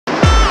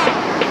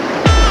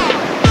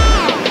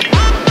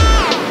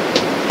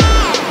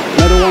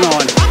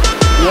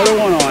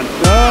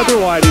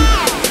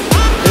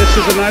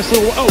a nice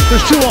little, oh,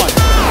 there's two on.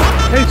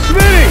 Hey,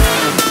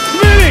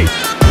 Smitty,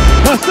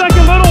 my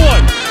second little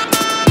one.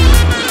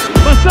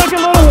 My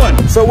second little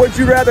one. So would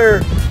you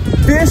rather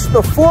fish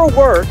before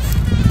work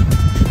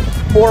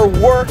or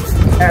work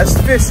as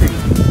fishing?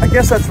 I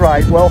guess that's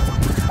right. Well,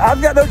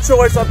 I've got no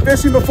choice. I'm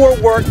fishing before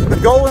work. The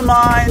goal in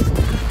mind,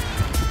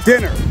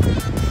 dinner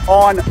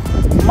on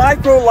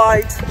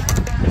Microlite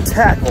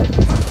tackle.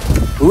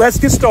 Let's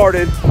get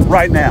started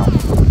right now.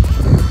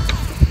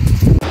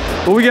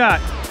 What we got?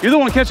 You're the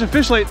one catching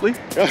fish lately.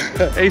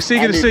 AC,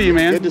 good to see you,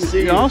 man. Good to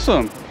see you.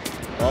 Awesome.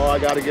 Oh, I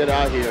got to get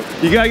out here.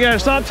 You gotta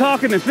stop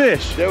talking and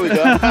fish. There we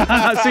go.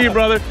 See you,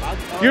 brother.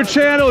 Your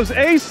channel is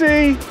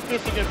AC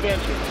Fishing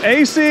Adventures.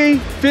 AC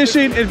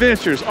Fishing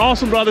Adventures.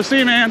 Awesome, brother. See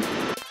you, man.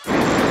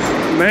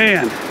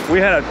 Man, we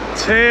had a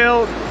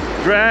tail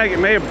drag. It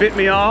may have bit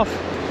me off.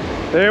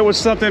 There was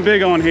something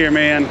big on here,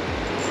 man.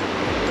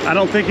 I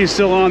don't think he's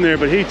still on there,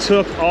 but he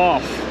took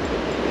off.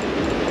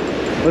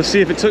 Let's see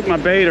if it took my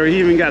bait or he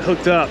even got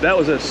hooked up. That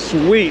was a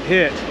sweet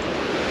hit.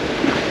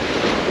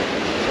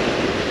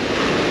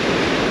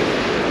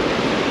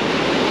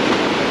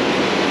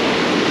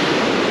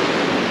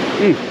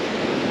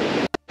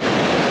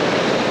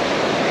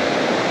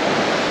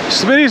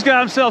 Smitty's got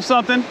himself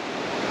something.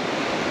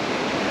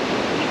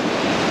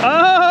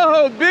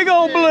 Oh, big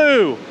old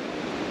blue.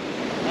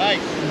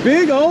 Nice.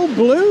 Big old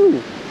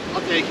blue.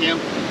 I'll take him.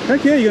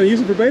 Heck yeah, you gonna use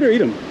them for bait or eat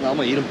them? No, I'm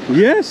gonna eat them.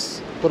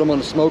 Yes. Put them on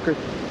the smoker.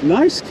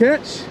 Nice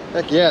catch.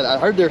 Heck yeah, I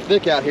heard they're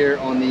thick out here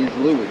on these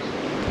lures.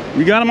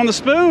 You got them on the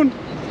spoon.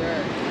 Yes,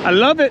 sir. I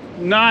love it.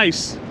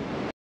 Nice.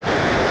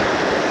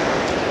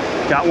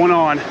 Got one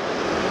on.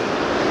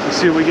 Let's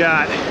see what we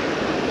got.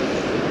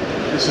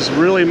 This is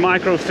really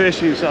micro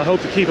fishing, so I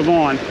hope to keep them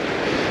on.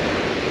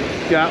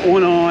 Got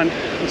one on.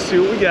 Let's see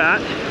what we got.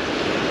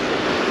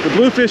 The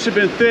bluefish have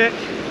been thick.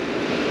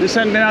 This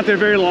hadn't been out there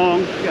very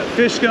long. Got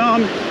fish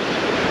gum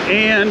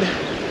and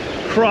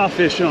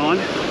crawfish on.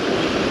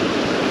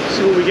 Let's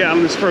see what we got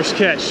on this first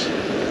catch.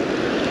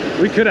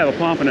 We could have a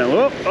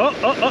pompano.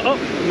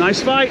 Oh.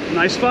 Nice fight.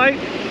 Nice fight.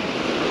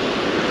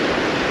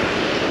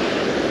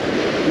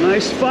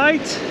 Nice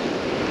fight.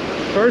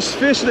 First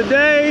fish of the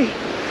day.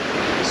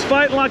 It's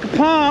fighting like a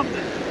pomp.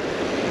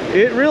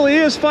 It really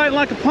is fighting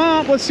like a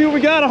pomp. Let's see what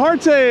we got. A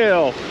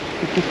hardtail.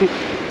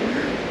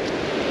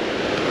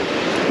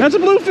 That's a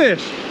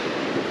bluefish.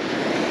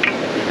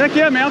 Heck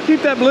yeah, man. I'll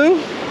keep that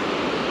blue.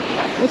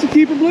 Let's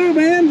keep a blue,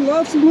 man.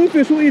 Love some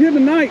bluefish. We'll eat him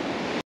tonight.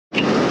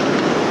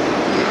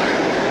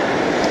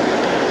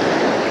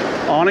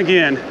 On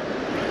again.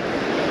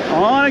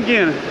 On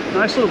again.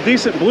 Nice little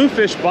decent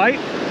bluefish bite.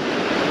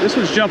 This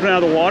one's jumping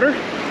out of the water.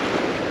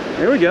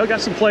 There we go.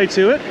 Got some play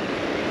to it.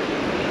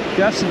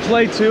 Got some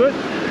play to it.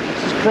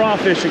 This is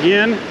crawfish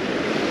again.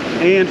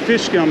 And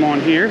fish gum on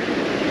here.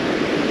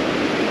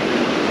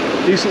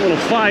 Decent little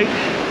fight.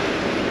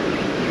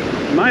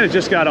 Might have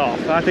just got off.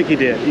 I think he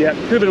did. Yeah,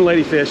 could have been a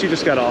ladyfish. He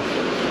just got off.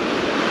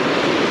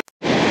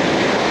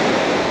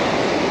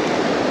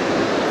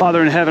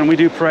 Father in heaven, we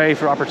do pray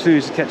for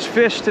opportunities to catch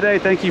fish today.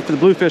 Thank you for the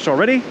bluefish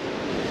already.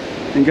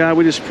 And God,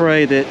 we just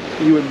pray that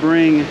you would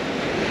bring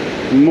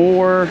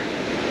more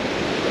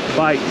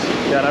bites.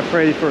 God, I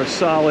pray for a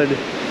solid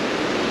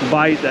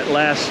bite that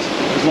lasts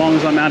as long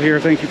as I'm out here.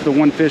 Thank you for the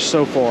one fish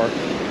so far.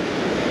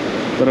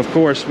 But of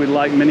course, we'd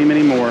like many,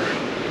 many more.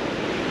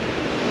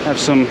 Have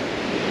some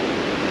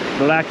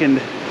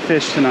blackened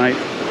fish tonight.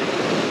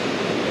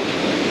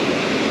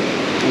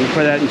 And we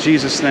pray that in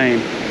Jesus'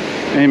 name.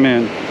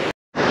 Amen.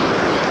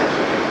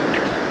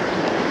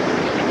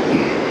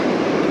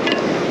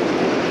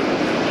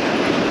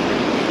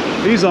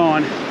 He's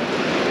on.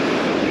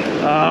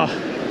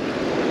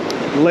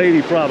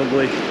 Lady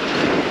probably.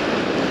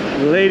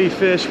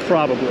 Ladyfish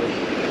probably.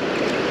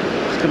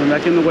 It's coming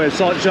back in the wave.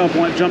 Saw it jump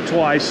once, jump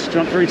twice,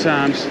 jump 3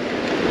 times.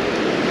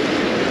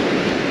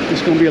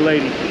 It's gonna be a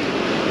lady.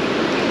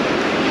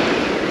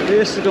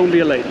 This is gonna be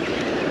a lady.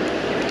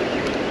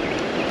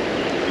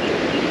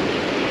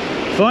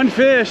 Fun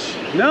fish.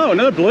 No,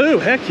 another blue.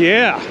 Heck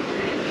yeah.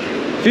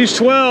 If he's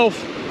 12,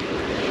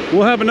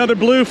 we'll have another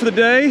blue for the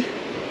day.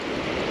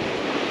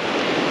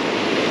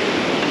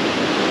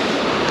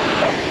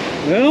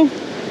 Well,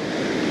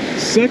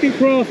 second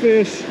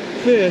crawfish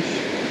fish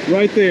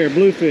right there,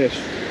 bluefish.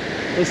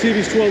 Let's see if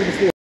he's 12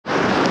 before.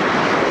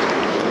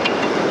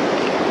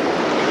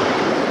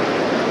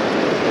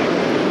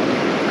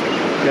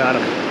 Got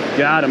him.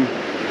 Got him.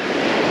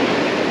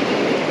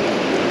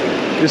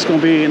 This is going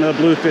to be another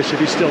bluefish if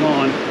he's still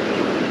on,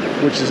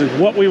 which is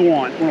what we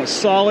want. We want a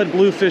solid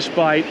bluefish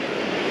bite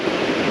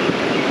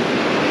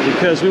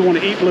because we want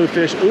to eat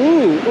bluefish.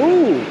 Ooh,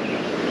 ooh.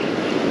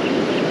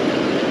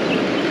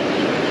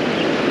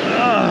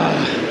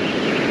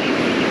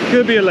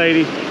 Could be a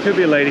lady. Could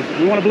be a lady.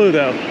 We want a blue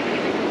though.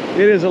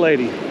 It is a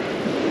lady.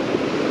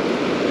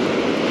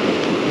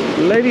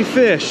 Lady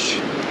fish.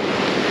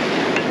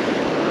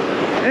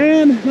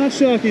 And not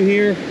shocking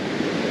here,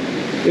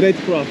 it ate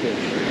the crawfish.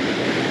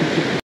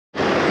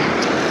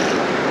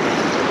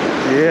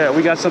 Yeah,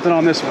 we got something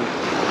on this one.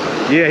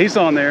 Yeah, he's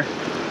on there.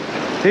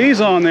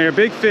 He's on there.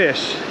 Big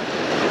fish.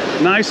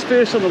 Nice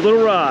fish on the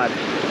little rod.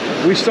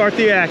 We start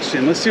the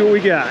action. Let's see what we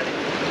got.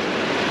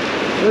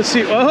 Let's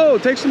see. Oh,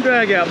 take some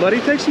drag out, buddy.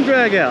 Take some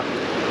drag out.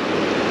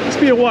 Let's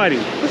be a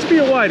whiting. Let's be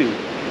a whiting.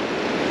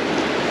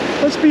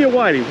 Let's be a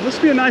whiting. Let's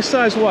be a nice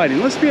sized whiting.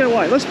 Let's be a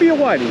whiting. Let's be a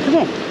whiting. Come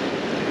on.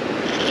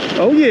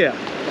 Oh yeah.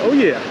 Oh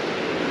yeah.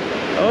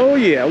 Oh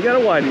yeah. We got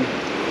a whiting.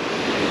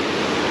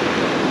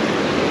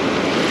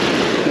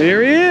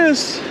 There he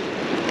is.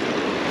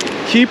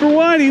 Keeper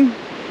whiting.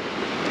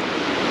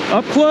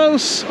 Up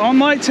close on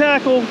light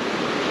tackle.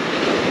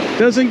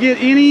 Doesn't get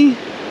any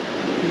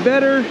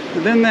better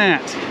than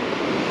that.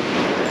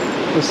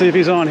 Let's see if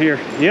he's on here.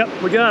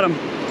 Yep, we got him.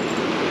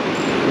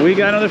 We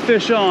got another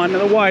fish on,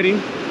 another whiting.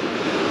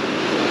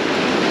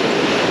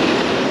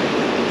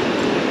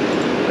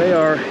 They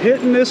are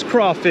hitting this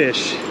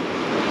crawfish.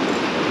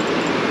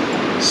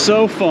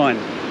 So fun.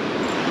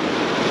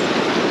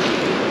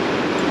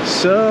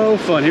 So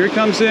fun. Here he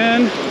comes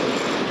in.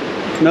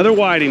 Another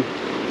whiting.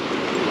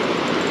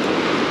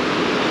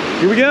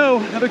 Here we go.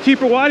 Another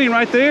keeper whiting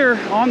right there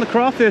on the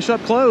crawfish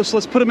up close.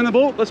 Let's put him in the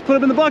boat. Let's put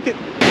him in the bucket.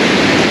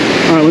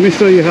 All right, let me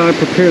show you how I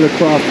prepare the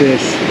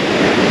crawfish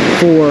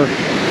for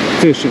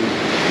fishing.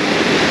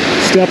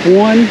 Step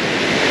one,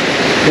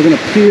 we're going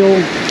to peel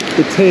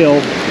the tail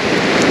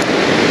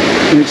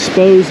and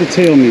expose the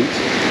tail meat.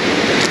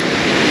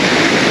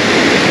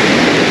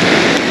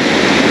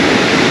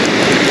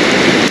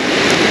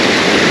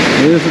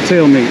 There's the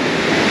tail meat.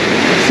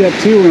 Step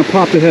two, we're going to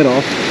pop the head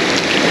off.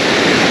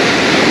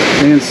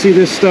 And see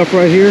this stuff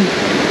right here?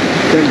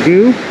 That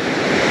goo?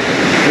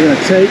 We're going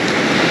to take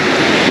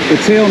the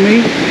tail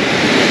meat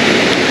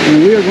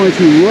and we are going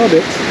to rub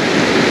it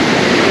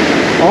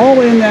all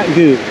in that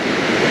goo.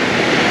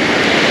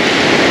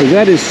 So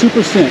that is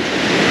super scent.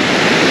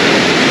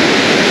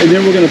 And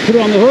then we're going to put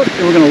it on the hook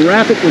and we're going to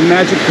wrap it with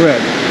magic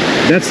thread.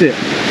 That's it.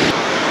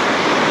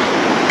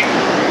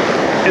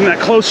 In that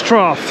close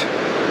trough.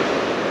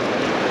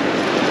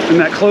 In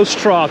that close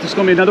trough. There's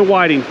going to be another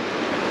whiting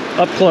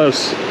up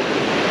close.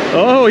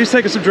 Oh, he's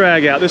taking some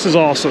drag out. This is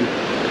awesome.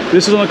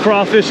 This is on the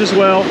crawfish as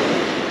well.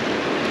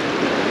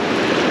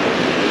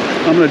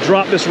 I'm going to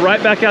drop this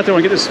right back out there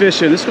and get this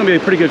fish in. This is going to be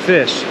a pretty good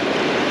fish.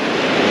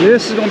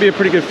 This is going to be a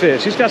pretty good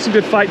fish. He's got some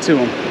good fight to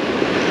him.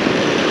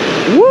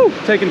 Woo!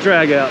 Taking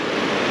drag out.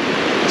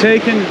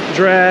 Taking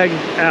drag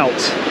out.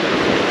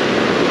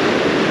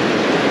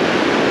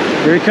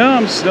 Here he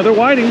comes. Another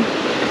whiting.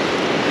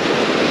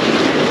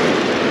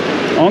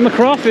 On the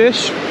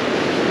crawfish.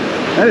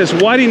 That is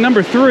whiting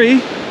number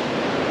 3.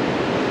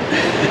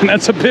 And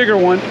that's a bigger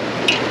one.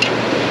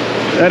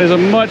 That is a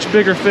much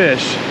bigger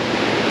fish.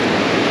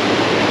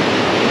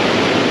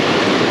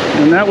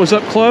 And that was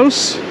up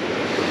close.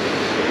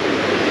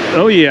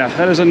 Oh yeah,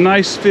 that is a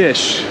nice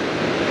fish.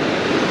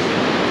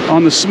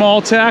 On the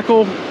small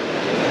tackle,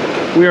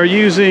 we are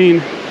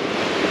using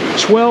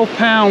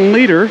 12-pound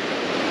leader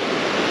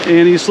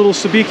and these little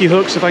sabiki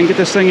hooks, if I can get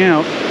this thing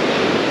out.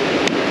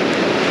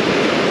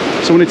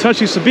 So when they touch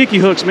these sabiki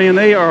hooks, man,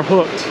 they are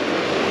hooked.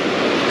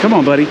 Come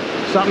on, buddy.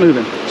 Stop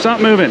moving. Stop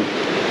moving.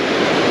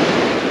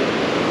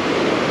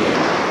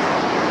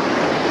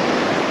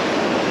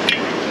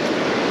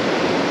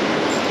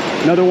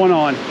 Another one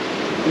on.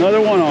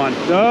 Another one on.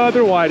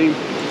 Another whiting.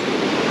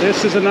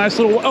 This is a nice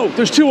little... Oh,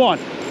 there's 2 on.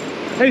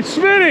 Hey,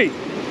 Smitty!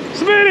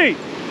 Smitty!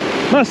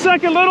 My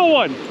second little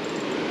one.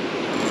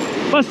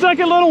 My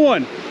second little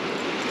one.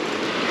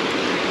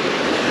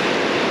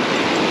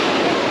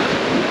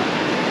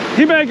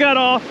 He may have got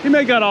off. He may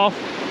have got off.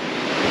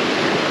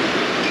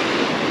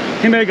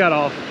 He may have got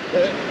off.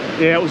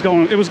 Yeah, it was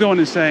going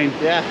insane.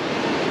 Yeah.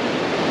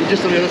 You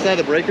just on the other side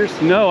of the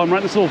breakers? No, I'm right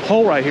in this little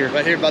hole right here.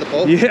 Right here by the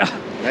pole? Yeah.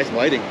 Nice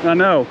whiting. I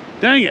know.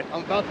 Dang it.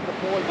 I'm about to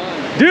deploy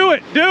mine. Do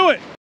it. Do it.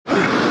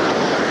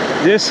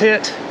 This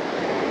hit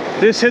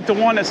the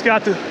one that's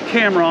got the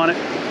camera on it.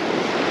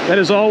 That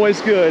is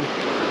always good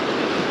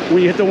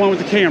when you hit the one with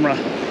the camera.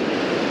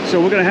 So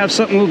we're going to have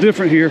something a little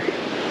different here.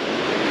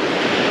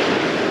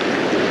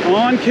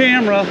 On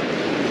camera,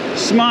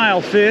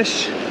 smile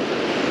fish.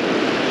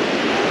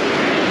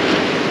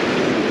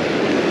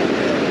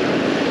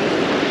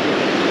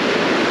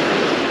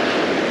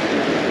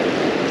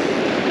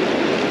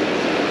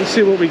 Let's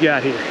see what we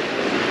got here.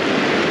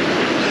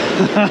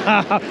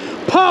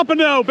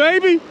 Pompano,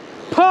 baby!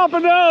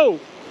 Pompano!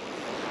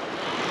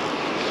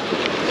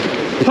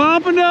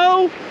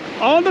 Pompano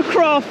on the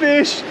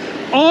crawfish,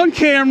 on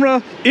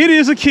camera. It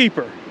is a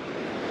keeper.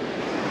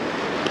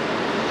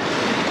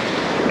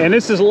 And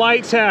this is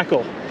light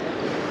tackle.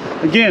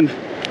 Again,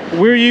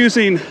 we're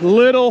using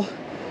little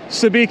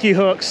sabiki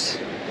hooks,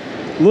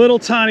 little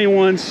tiny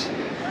ones.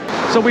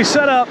 So we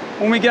set up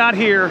when we got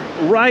here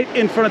right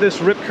in front of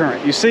this rip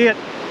current. You see it?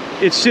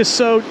 It's just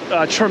so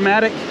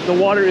traumatic. The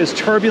water is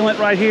turbulent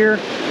right here.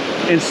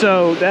 And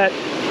so that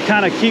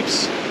kind of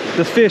keeps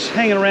the fish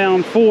hanging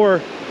around for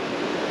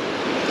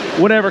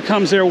whatever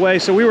comes their way.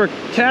 So we were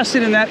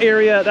casting in that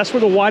area. That's where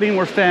the whiting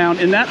were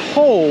found. In that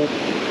hole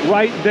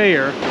right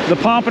there, the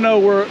pompano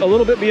were a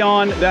little bit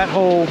beyond that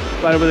hole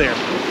right over there.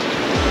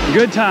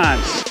 Good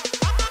times.